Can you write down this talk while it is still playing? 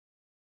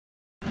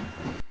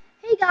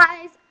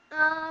Guys,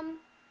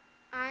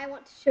 I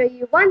want to show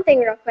you one thing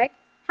real quick.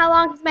 How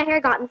long has my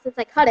hair gotten since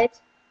I cut it?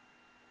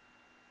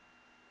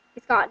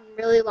 It's gotten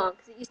really long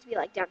because it used to be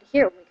like down to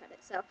here when we cut it.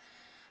 So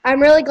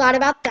I'm really glad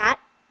about that.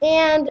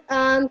 And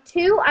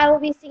two, I will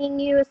be singing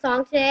you a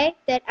song today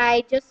that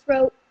I just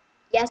wrote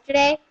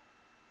yesterday,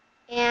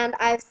 and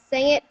I've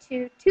sang it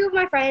to two of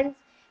my friends,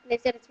 and they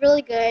said it's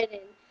really good.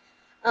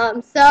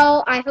 And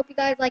so I hope you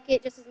guys like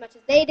it just as much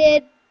as they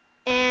did.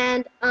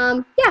 And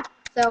yeah,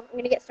 so I'm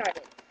gonna get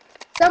started.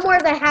 Some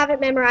words I haven't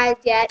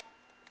memorized yet,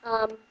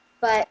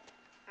 but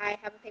I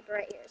have a paper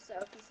right here. So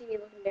if you see me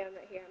looking down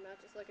right here, I'm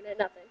not just looking at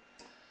nothing.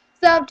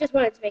 So just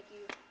wanted to make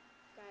you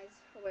guys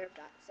aware of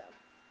that. So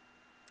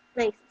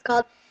thanks. It's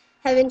called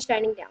Heaven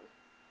Shining Down.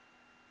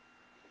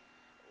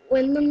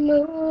 When the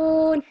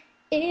moon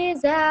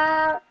is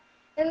out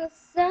and the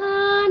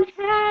sun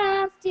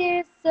has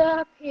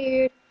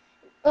disappeared,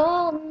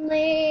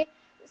 only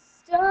the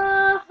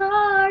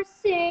stars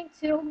sing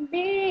to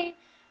me.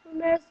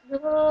 There's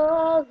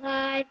no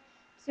light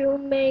to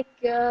make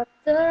up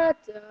the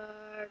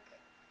dark.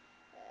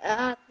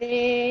 I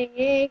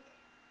think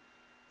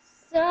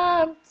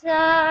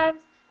sometimes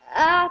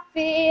I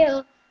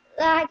feel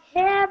like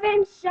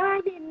heaven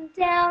shining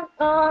down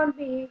on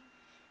me,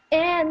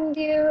 and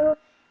you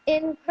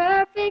in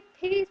perfect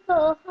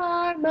peaceful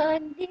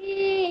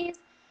harmonies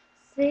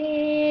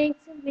sing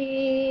to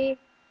me.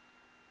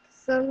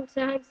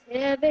 Sometimes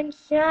heaven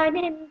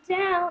shining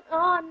down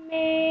on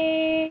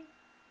me.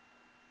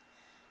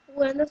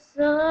 When the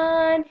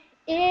sun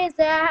is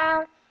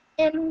out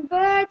and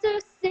birds are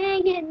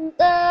singing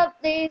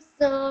lovely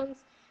songs,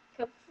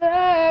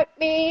 comfort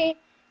me,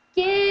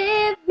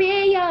 give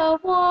me a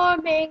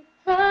warming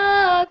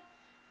hug,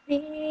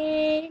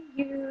 being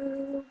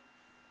you.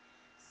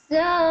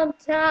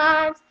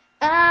 Sometimes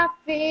I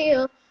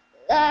feel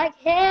like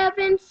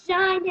heaven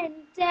shining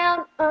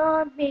down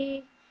on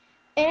me,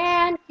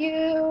 and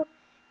you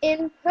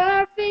in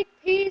perfect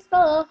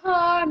peaceful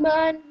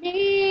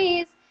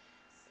harmonies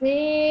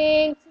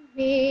sing to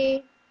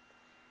me.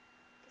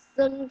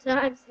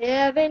 Sometimes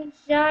heaven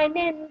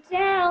shining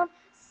down,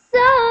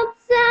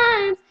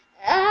 sometimes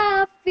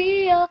I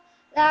feel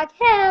like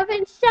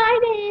heaven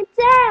shining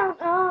down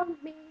on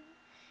me,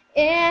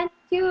 and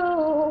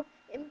you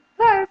in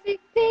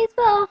perfect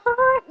peaceful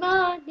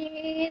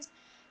harmonies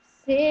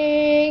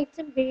sing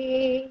to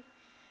me.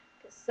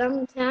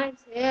 Sometimes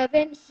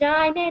heaven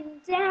shining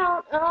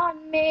down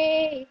on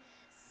me.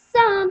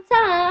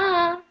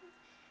 Sometimes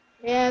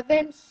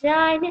heaven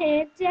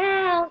shining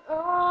down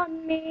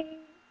on me.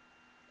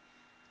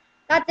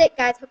 That's it,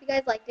 guys. Hope you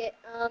guys liked it.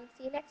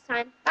 See you next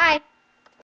time. Bye.